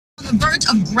the verge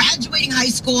of graduating high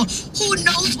school. Who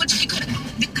knows what she could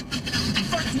have become?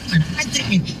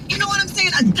 You know what I'm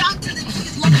saying? A doctor that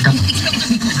she's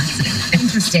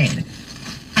interested.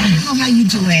 I don't know how you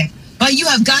do it, but you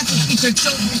have got to teach your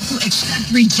children to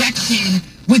accept rejection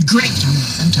with grace.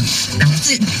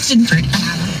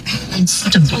 I'm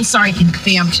so sorry,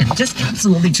 consumption. Just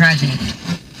absolutely tragic.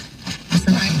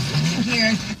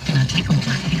 Here. Can I take over?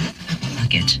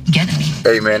 Get me.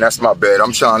 Hey man, that's my bad.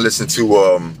 I'm trying to listen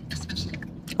to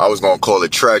I was gonna call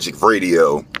it tragic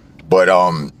radio, but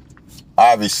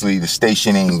obviously the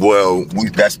station ain't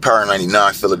that's Power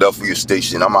 99 Philadelphia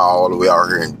station. I'm out all the way out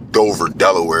here in Dover,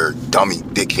 Delaware, dummy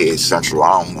dickhead central.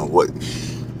 I don't know what.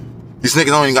 These niggas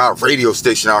don't even got a radio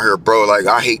station out here, bro. Like,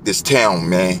 I hate this town,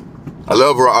 man. I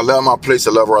love my place,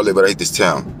 I love where I live, but I hate this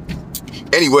town.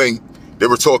 Anyway, they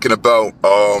were talking about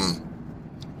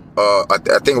I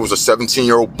think it was a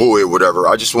 17-year-old boy or whatever.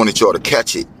 I just wanted y'all to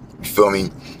catch it. You feel me?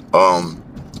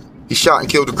 He shot and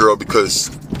killed a girl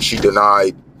because she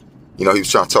denied. You know, he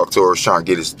was trying to talk to her, was trying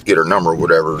to get her number or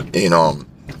whatever, and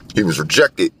he was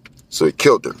rejected, so he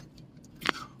killed her.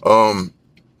 I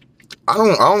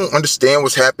don't understand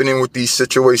what's happening with these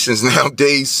situations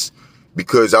nowadays,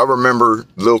 because I remember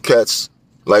little cats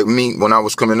like me when I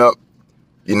was coming up.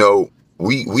 You know,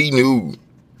 we knew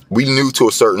to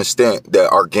a certain extent that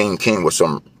our game came with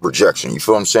some rejection. You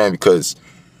feel what I'm saying? Because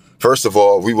first of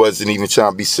all, we wasn't even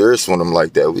trying to be serious with them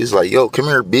like that. We was like, yo, come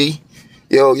here, B.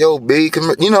 Yo, B, come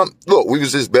here. You know, look, we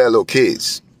was just bad little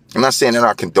kids. I'm not saying that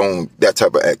I condone that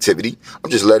type of activity.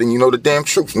 I'm just letting you know the damn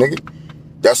truth, nigga.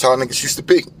 That's how niggas used to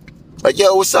be. Like,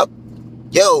 yo, what's up?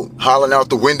 Yo, hollering out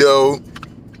the window.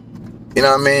 You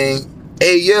know what I mean?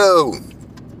 Hey, yo.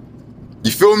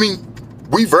 You feel me?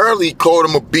 We rarely called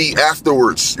him a B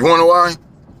afterwards. You wanna know why?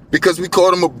 Because we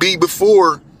called him a B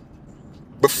beforehand.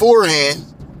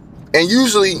 And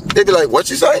usually, they'd be like, what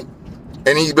you say?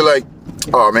 And he'd be like,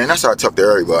 oh man, that's how I talk to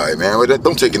everybody, man.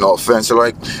 Don't take no offense. They're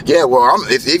like, yeah, well,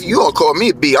 if you gonna call me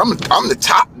a B, I'm the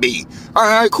top B. All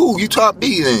right, cool. You top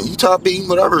B then. You top B,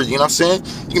 whatever. You know what I'm saying?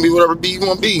 You can be whatever B you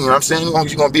want to be. You know what I'm saying? As long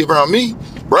as you're gonna be around me,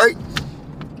 right?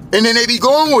 And then they be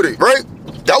going with it, right?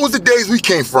 That was the days we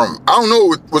came from. I don't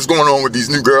know what's going on with these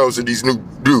new girls and these new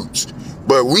dudes,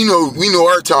 but we know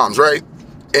our times, right?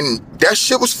 And that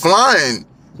shit was flying.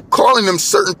 Calling them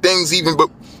certain things, even, but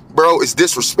bro, it's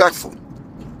disrespectful.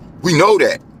 We know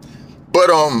that. But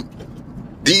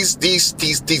these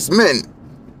men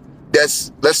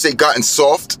that's, let's say, gotten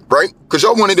soft, right? Because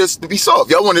y'all wanted us to be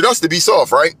soft. Y'all wanted us to be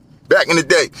soft, right? Back in the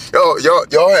day.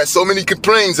 Y'all had so many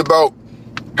complaints about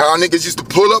how niggas used to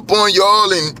pull up on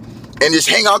y'all and just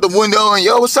hang out the window and,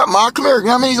 yo, what's up, ma? Come here. You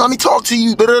know what I mean? Let me talk to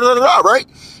you. Right?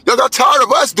 Y'all got tired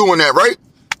of us doing that, right?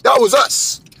 That was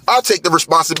us. I'll take the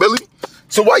responsibility.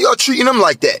 So why y'all treating them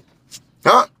like that?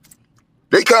 Huh?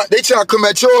 They trying to come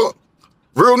at y'all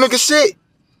real nigga shit.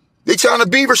 They trying to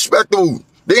be respectable.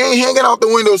 They ain't hanging out the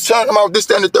windows talking about this,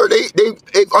 that, and the third.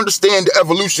 They understand the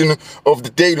evolution of the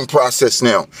dating process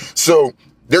now. So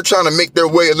they're trying to make their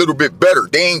way a little bit better.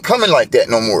 They ain't coming like that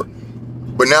no more.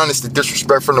 But now it's the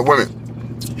disrespect from the women.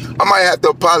 I might have to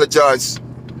apologize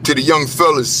to the young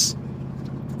fellas.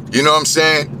 You know what I'm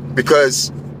saying?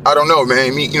 Because I don't know,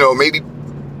 man. Maybe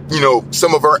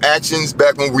some of our actions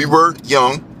back when we were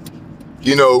young,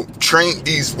 trained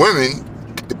these women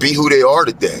to be who they are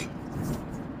today.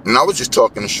 And I was just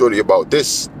talking to Shorty about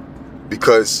this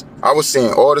because I was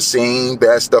saying all the same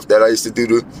bad stuff that I used to do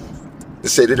to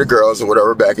say to the girls or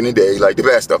whatever back in the day, like the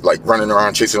bad stuff, like running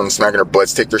around, chasing them, smacking their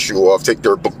butts, take their shoe off, take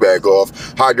their book bag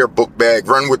off, hide their book bag,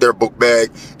 run with their book bag,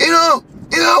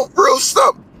 real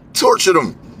stuff, torture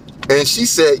them. And she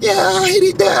said, yeah, I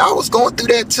hated that. I was going through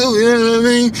that too, you know what I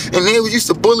mean? And they used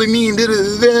to bully me and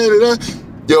da-da-da-da-da.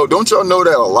 Yo, don't y'all know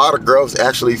that a lot of girls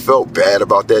actually felt bad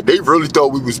about that? They really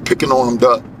thought we was picking on them,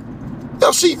 duh.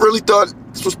 Yo, she really thought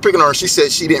this was picking on her. She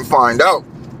said she didn't find out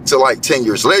till like 10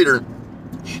 years later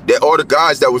that all the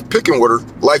guys that was picking with her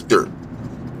liked her.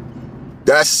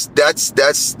 That's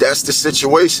the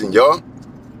situation, y'all.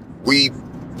 We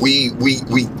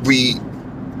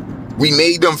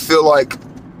made them feel like,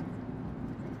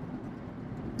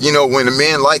 when a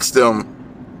man likes them,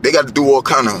 they got to do all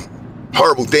kind of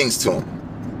horrible things to him.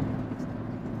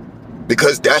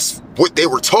 Because that's what they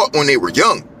were taught when they were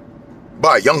young,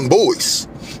 by young boys.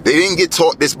 They didn't get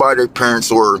taught this by their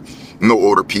parents or no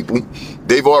older people.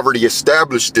 They've already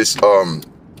established this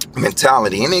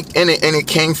mentality, and it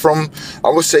came from, I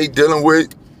would say, dealing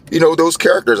with those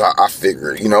characters. I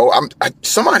figure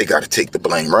somebody got to take the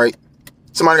blame, right?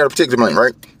 Somebody got to take the blame,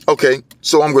 right? Okay,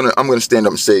 so I'm gonna stand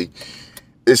up and say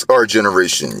it's our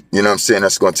generation. You know what I'm saying?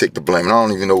 That's gonna take the blame. And I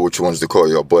don't even know which ones to call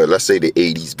y'all, but let's say the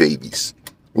 80s babies.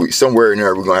 somewhere in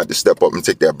there we're gonna have to step up and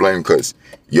take that blame, because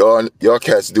y'all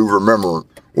cats do remember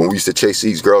when we used to chase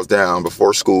these girls down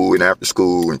before school and after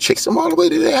school and chase them all the way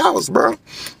to their house, bro.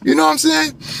 You know what I'm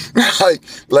saying?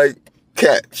 like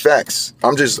cat facts.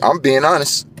 I'm being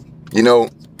honest. You know,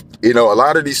 a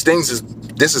lot of these things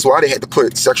this is why they had to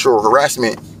put sexual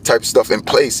harassment type stuff in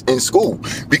place in school,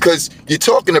 because you're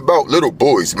talking about little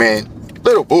boys, man.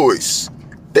 Little boys.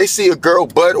 They see a girl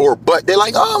butt or butt, they're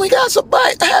like, oh my God, it's a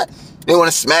butt. They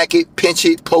want to smack it, pinch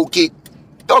it, poke it.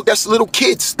 Dog, that's little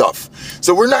kid stuff.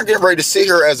 So we're not getting ready to sit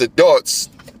here as adults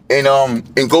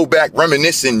and go back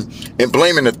reminiscing and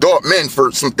blaming adult men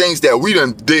for some things that we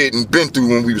done did and been through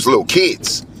when we was little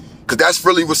kids. Because that's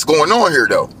really what's going on here,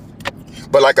 though.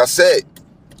 But like I said,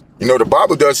 the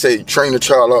Bible does say train the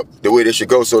child up the way they should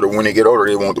go so that when they get older,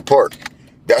 they won't depart.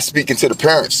 That's speaking to the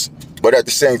parents. But at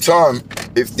the same time,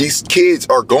 if these kids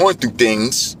are going through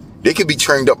things, they could be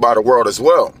trained up by the world as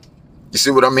well. You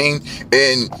see what I mean?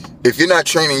 And if you're not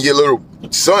training your little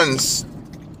sons,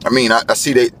 I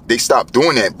see they stopped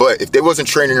doing that. But if they wasn't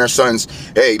training their sons,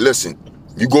 hey, listen,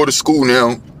 you go to school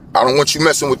now. I don't want you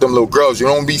messing with them little girls. You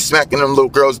don't be smacking them little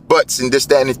girls' butts and this,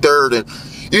 that, and the third. And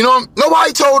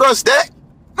nobody told us that.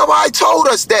 Nobody told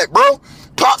us that, bro.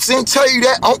 Pops didn't tell you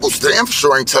that. Uncles damn for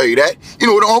sure ain't tell you that. You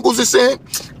know what the uncles are saying?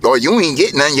 Oh, you ain't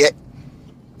getting none yet.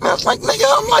 And I was like, nigga,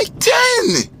 I'm like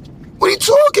 10. What are you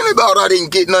talking about? I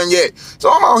didn't get none yet.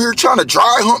 So I'm out here trying to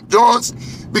dry hump Johns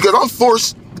because I'm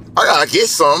forced. I gotta get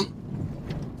some.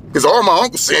 Because all my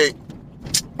uncles said,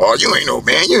 oh, you ain't no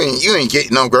man. You ain't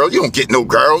getting no girls. You don't get no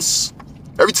girls.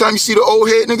 Every time you see the old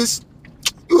head niggas,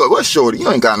 you like, what shorty?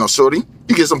 You ain't got no shorty.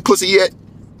 You get some pussy yet?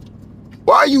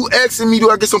 Why are you asking me,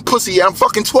 do I get some pussy yet? I'm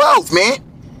fucking 12, man.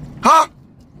 Huh?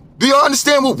 Do you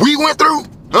understand what we went through?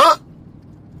 Huh?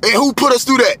 And who put us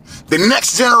through that? The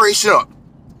next generation up.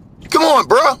 Come on,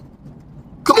 bro.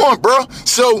 Come on, bro.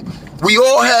 So we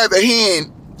all have a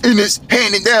hand in this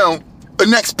handing down the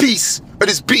next piece of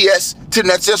this BS to the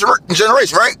next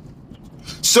generation, right?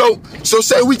 So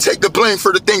say we take the blame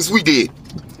for the things we did.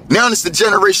 Now it's the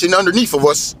generation underneath of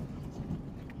us.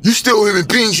 You still human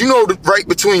beings. You know the right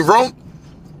between wrong.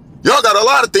 Y'all got a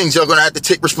lot of things y'all gonna have to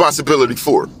take responsibility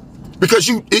for. Because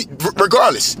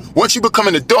regardless, once you become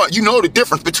an adult, you know the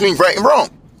difference between right and wrong,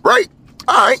 right?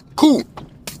 All right, cool.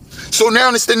 So now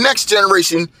it's the next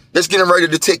generation that's getting ready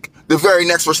to take the very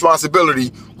next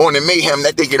responsibility on the mayhem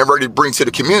that they getting ready to bring to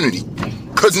the community.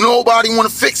 Because nobody want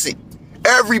to fix it.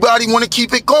 Everybody want to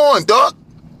keep it going, dog.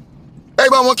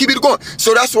 Everybody want to keep it going.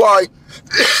 So that's why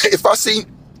if I see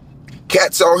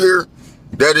cats out here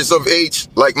that is of age,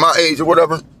 like my age or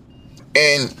whatever,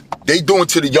 and they doing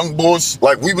to the young boys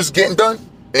like we was getting done,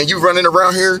 and you running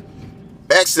around here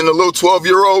asking a little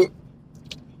 12-year-old,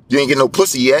 you ain't getting no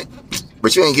pussy yet,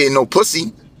 but you ain't getting no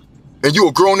pussy, and you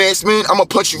a grown-ass man, I'm gonna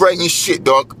punch you right in your shit,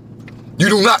 dog. You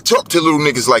do not talk to little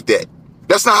niggas like that.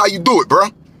 That's not how you do it, bro.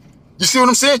 You see what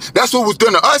I'm saying? That's what was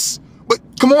done to us. But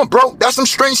come on, bro, that's some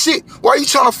strange shit. Why are you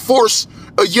trying to force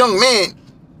a young man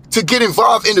to get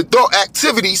involved in adult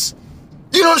activities?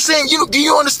 You know what I'm saying? Do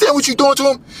you understand what you're doing to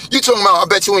him? You talking about, I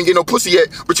bet you ain't get no pussy yet,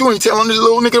 but you ain't telling this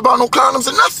little nigga about no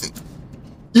condoms or nothing.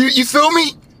 You feel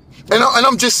me? And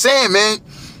I'm just saying, man,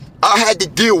 I had to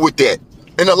deal with that.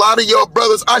 And a lot of y'all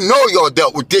brothers, I know y'all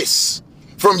dealt with this.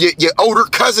 From your older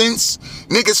cousins,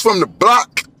 niggas from the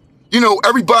block,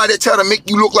 everybody that tried to make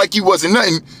you look like you wasn't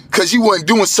nothing because you wasn't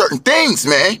doing certain things,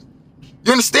 man.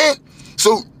 You understand?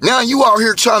 So now you out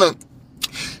here trying to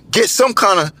get some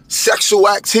kind of sexual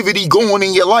activity going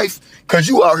in your life because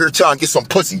you out here trying to get some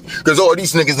pussy. Because all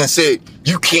these niggas done said,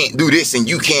 you can't do this and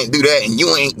you can't do that and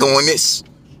you ain't doing this.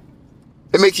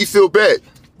 It makes you feel bad.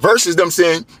 Versus them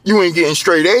saying, you ain't getting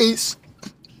straight A's.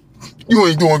 You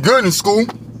ain't doing good in school.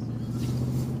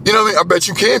 You know what I mean? I bet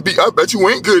you can't be. I bet you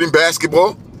ain't good in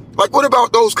basketball. Like, what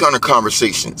about those kind of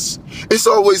conversations? It's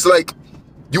always like,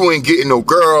 you ain't getting no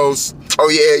girls. Oh,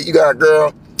 yeah, you got a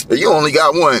girl. You only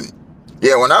got one.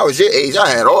 Yeah, when I was your age, I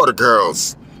had all the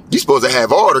girls. You supposed to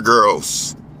have all the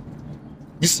girls.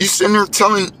 You sitting there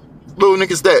telling little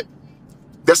niggas that.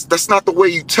 That's not the way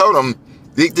you tell them.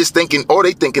 They just thinking, all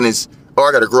they thinking is, oh,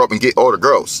 I got to grow up and get all the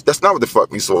girls. That's not what the fuck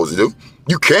we supposed to do.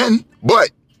 You can, but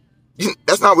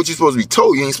that's not what you're supposed to be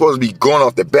told. You ain't supposed to be going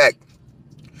off the back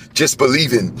just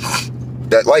believing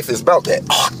that life is about that.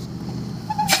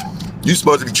 You're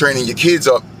supposed to be training your kids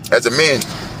up as a man.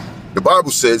 The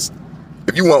Bible says,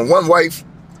 if you want one wife,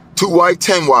 2 wives,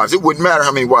 10 wives, it wouldn't matter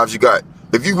how many wives you got.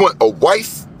 If you want a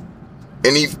wife,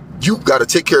 and you got to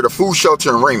take care of the food,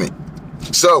 shelter, and raiment.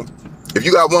 So, if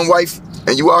you got one wife,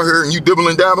 and you out here and you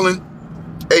dibbling dabbling,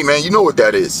 hey man, you know what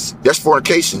that is. That's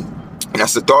fornication. And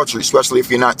that's adultery, especially if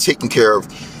you're not taking care of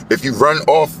If you run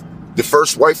off the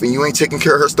first wife and you ain't taking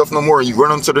care of her stuff no more, and you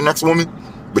run on to the next woman,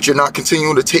 but you're not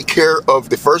continuing to take care of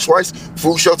the first wife's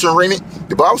food, shelter, and raiment,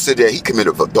 the Bible said that he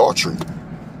committed adultery.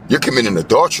 You're committing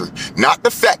adultery. Not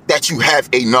the fact that you have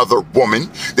another woman,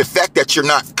 the fact that you're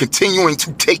not continuing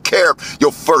to take care of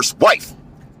your first wife.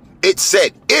 It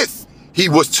said if he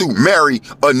was to marry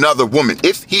another woman,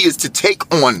 if he is to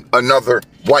take on another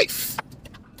wife,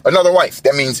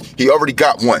 that means he already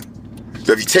got one.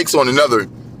 So if he takes on another,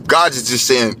 God is just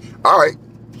saying, all right,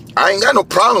 I ain't got no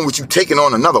problem with you taking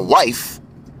on another wife,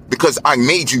 because I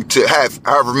made you to have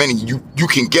however many you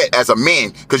can get as a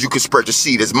man, because you can spread your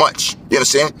seed as much. You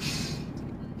understand?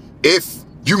 If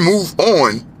you move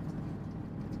on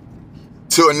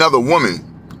to another woman,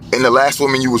 and the last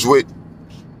woman you was with,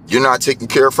 you're not taking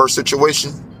care of her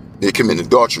situation, you're committing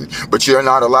adultery. But you're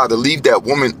not allowed to leave that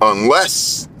woman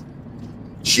unless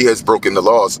she has broken the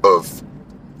laws of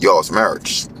y'all's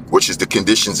marriage, which is the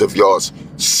conditions of y'all's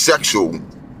sexual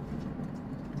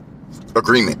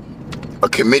agreement. A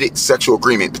committed sexual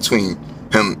agreement between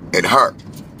him and her.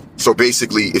 So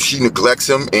basically, if she neglects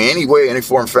him in any way, any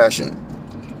form, fashion,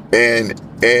 and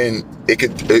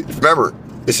remember,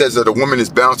 it says that a woman is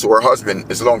bound to her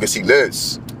husband as long as he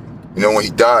lives. You know, when he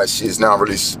dies, she is now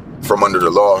released from under the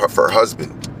law of her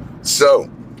husband. So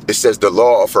it says the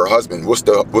law of her husband. What's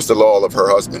the law of her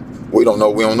husband? We don't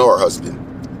know her husband.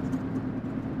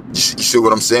 You see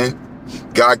what I'm saying?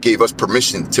 God gave us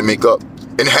permission to make up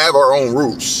and have our own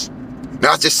rules.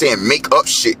 Not just saying make up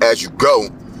shit as you go,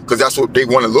 because that's what they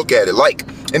want to look at it like.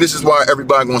 And this is why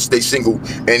everybody gonna stay single,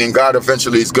 and then God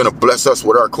eventually is gonna bless us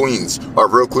with our queens, our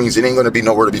real queens. It ain't gonna be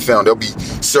nowhere to be found. They'll be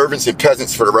servants and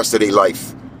peasants for the rest of their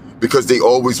life, because they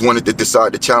always wanted to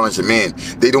decide to challenge a man.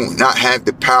 They do not have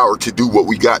the power to do what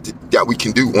we that we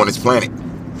can do on this planet.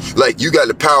 Like, you got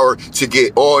the power to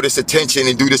get all this attention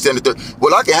and do this and the third.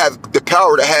 Well, I can have the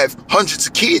power to have hundreds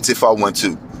of kids if I want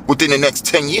to within the next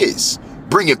 10 years.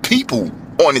 Bringing people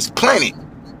on this planet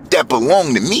that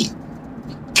belong to me.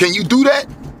 Can you do that?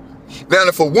 Now,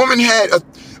 if a woman had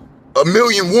a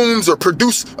million wombs or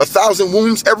produced 1,000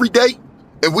 wombs every day,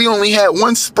 and we only had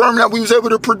one sperm that we was able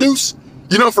to produce,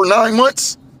 for 9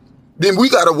 months, then we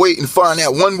got to wait and find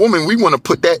that one woman we want to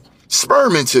put that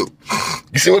sperm into.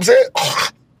 You see what I'm saying?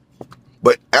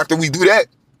 But after we do that,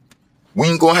 we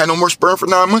ain't going to have no more sperm for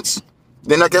 9 months.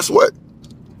 Then I guess what?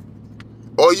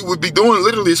 All you would be doing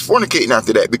literally is fornicating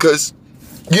after that, because,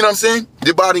 you know what I'm saying?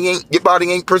 Your body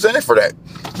ain't presented for that.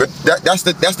 But that's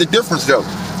the difference, though.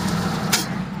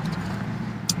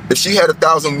 If she had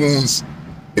 1,000 wounds,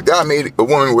 if God made a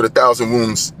woman with 1,000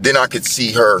 wounds, then I could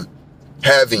see her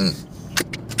having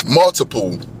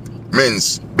multiple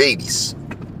men's babies,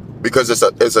 because it's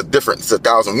a difference. It's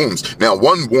 1,000 wombs. Now,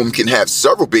 one womb can have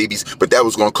several babies, but that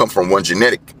was going to come from one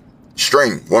genetic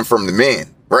strain, one from the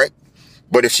man, right?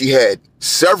 But if she had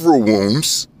several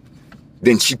wombs,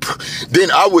 then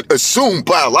I would assume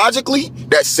biologically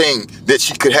that's saying that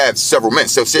she could have several men.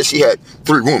 So say she had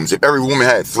 3 wombs. If every woman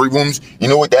had 3 wombs, you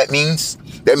know what that means?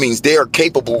 That means they are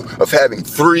capable of having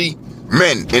 3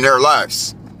 men in their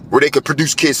lives, where they could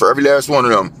produce kids for every last one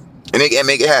of them, and they can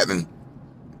make it happen.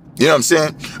 You know what I'm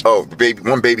saying? Oh,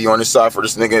 one baby on this side for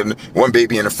this nigga, and one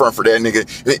baby in the front for that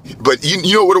nigga. But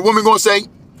you know what a woman gonna say?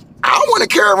 I don't want to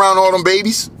carry around all them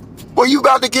babies. Well, you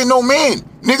about to get no man,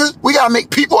 nigga. We gotta make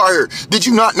people out here. Did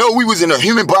you not know we was in a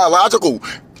human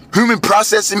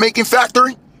processing making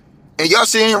factory? And y'all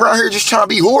sitting around here just trying to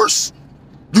be whores,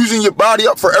 using your body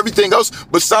up for everything else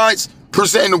besides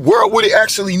presenting the world what it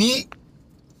actually need?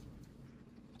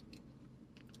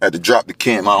 I had to drop the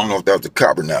cam. I don't know if that was the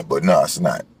cop or not, but no, it's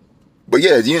not. But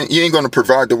yeah, you ain't gonna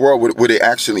provide the world with what it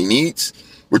actually needs,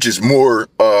 which is more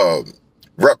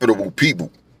reputable people,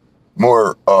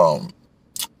 more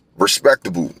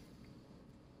respectable,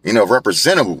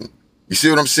 representable. You see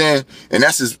what I'm saying? And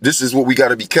this is what we got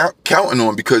to be counting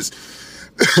on, because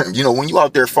when you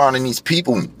out there finding these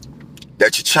people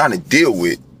that you're trying to deal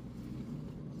with,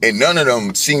 and none of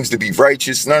them seems to be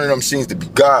righteous, none of them seems to be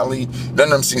godly, none of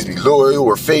them seems to be loyal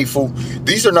or faithful,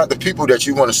 these are not the people that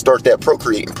you want to start that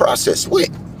procreating process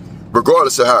with,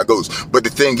 regardless of how it goes. But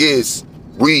the thing is,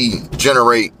 we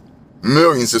generate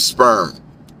millions of sperm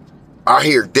out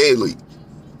here daily.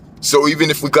 So even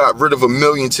if we got rid of 1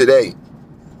 million today,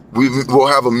 we'll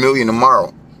have 1 million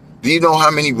tomorrow. Do you know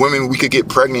how many women we could get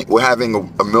pregnant with having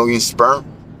a million sperm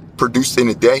produced in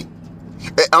a day?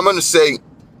 I'm going to say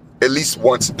at least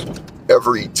once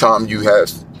every time you have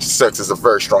sex is a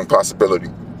very strong possibility.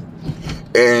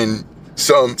 And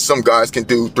some guys can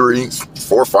do 3,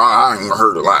 4, 5. I ain't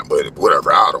heard a lot, but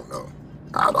whatever. I don't know.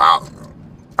 I don't know.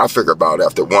 I figure about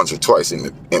after once or twice in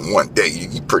one day,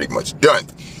 you pretty much done.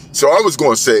 So I was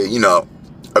going to say, you know,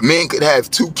 a man could have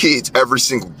 2 kids every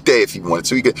single day if he wanted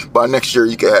to. He could, by next year,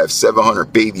 you could have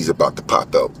 700 babies about to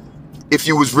pop out. If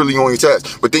you was really on your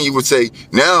task. But then you would say,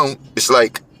 now it's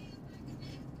like,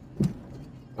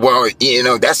 well, you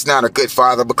know, that's not a good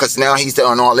father because now he's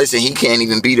doing all this and he can't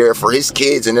even be there for his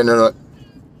kids. And then,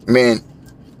 man,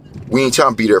 we ain't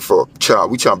trying to be there for a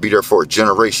child. We trying to be there for a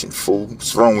generation, fool.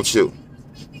 What's wrong with you?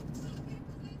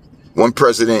 One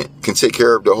president can take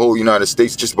care of the whole United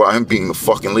States just by him being the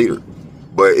fucking leader.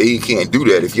 But he can't do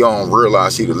that if y'all don't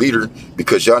realize he's the leader,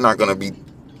 because y'all not going to be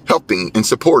helping and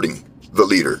supporting the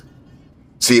leader.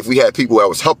 See, if we had people that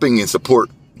was helping and support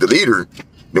the leader,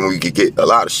 then we could get a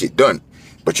lot of shit done.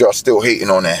 But y'all still hating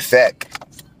on that fact.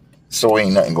 So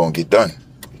ain't nothing going to get done.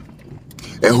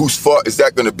 And whose fault is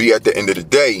that going to be at the end of the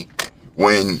day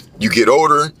when you get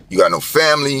older, you got no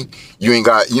family, you ain't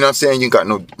got, you know what I'm saying, you ain't got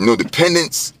no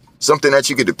dependents, something that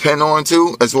you could depend on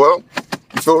too as well.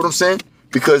 You feel what I'm saying?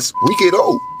 Because we get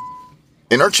old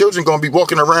and our children going to be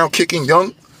walking around kicking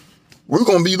young. We're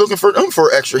going to be looking for them for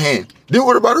an extra hand. Then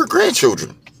what about our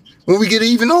grandchildren when we get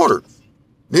even older?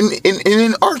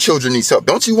 And our children needs help.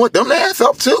 Don't you want them to have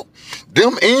help too?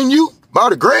 Them and you, by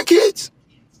the grandkids?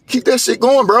 Keep that shit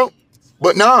going, bro.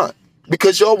 But nah,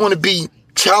 because y'all want to be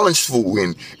challengeful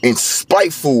and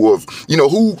spiteful of, you know,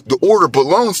 who the order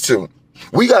belongs to.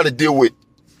 We got to deal with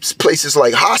places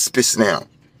like hospice now.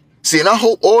 See, and I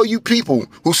hope all you people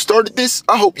who started this,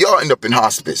 I hope y'all end up in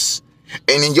hospice.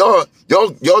 And then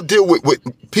y'all deal with what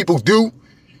people do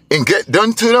and get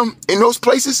done to them in those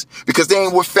places because they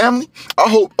ain't with family. I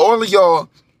hope all of y'all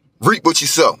reap what you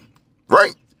sow,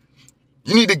 right?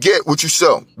 You need to get what you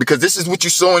sow because this is what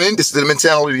you're sowing in. This is the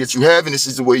mentality that you have, and this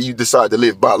is the way you decide to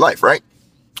live by life, right?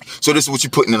 So this is what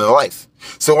you're putting into life.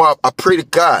 So I pray to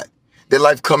God that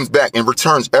life comes back and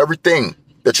returns everything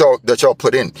that y'all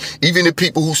put in. Even the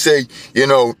people who say, you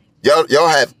know, y'all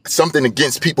have something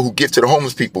against people who give to the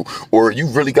homeless people, or you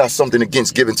really got something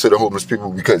against giving to the homeless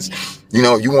people because, you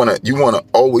know, you wanna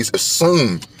always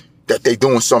assume that they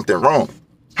doing something wrong.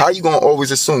 How you gonna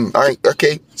always assume? All right,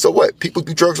 okay, so what? People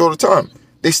do drugs all the time.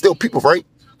 They still people, right?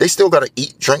 They still gotta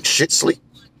eat, drink, shit, sleep.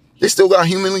 They still got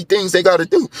humanly things they gotta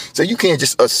do. So you can't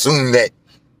just assume that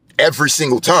every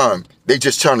single time they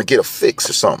just trying to get a fix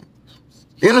or something.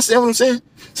 You understand what I'm saying?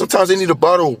 Sometimes they need a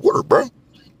bottle of water, bro.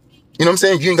 You know what I'm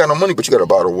saying? You ain't got no money, but you got a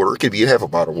bottle of water. It could be half a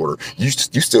bottle of water. You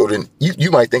still didn't.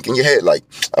 You might think in your head like,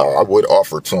 oh, I would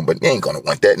offer it to them, but they ain't gonna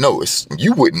want that. No,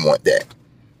 you wouldn't want that.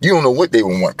 You don't know what they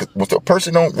would want. Cause if a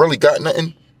person don't really got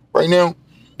nothing right now,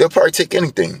 they'll probably take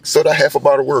anything. So that half a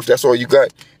bottle of water, if that's all you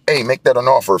got, hey, make that an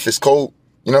offer. If it's cold,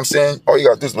 you know what I'm saying? All you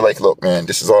gotta do is be like, look, man,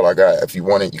 this is all I got. If you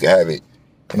want it, you can have it.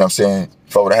 You know what I'm saying?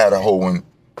 If I would have had a whole one,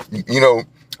 you know,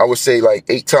 I would say like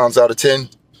 8 times out of 10,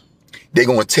 they're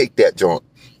gonna take that joint.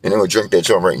 And they're going to drink that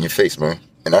joint right in your face, man.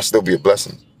 And that'll still be a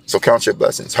blessing. So count your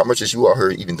blessings. How much is you out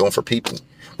here even doing for people?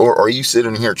 Or are you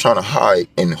sitting here trying to hide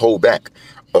and hold back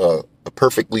a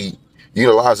perfectly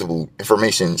utilizable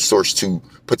information source to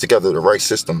put together the right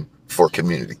system for a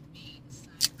community?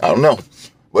 I don't know.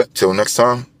 But till next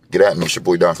time, get at me. It's your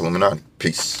boy, Doc Illuminati.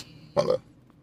 Peace. My love.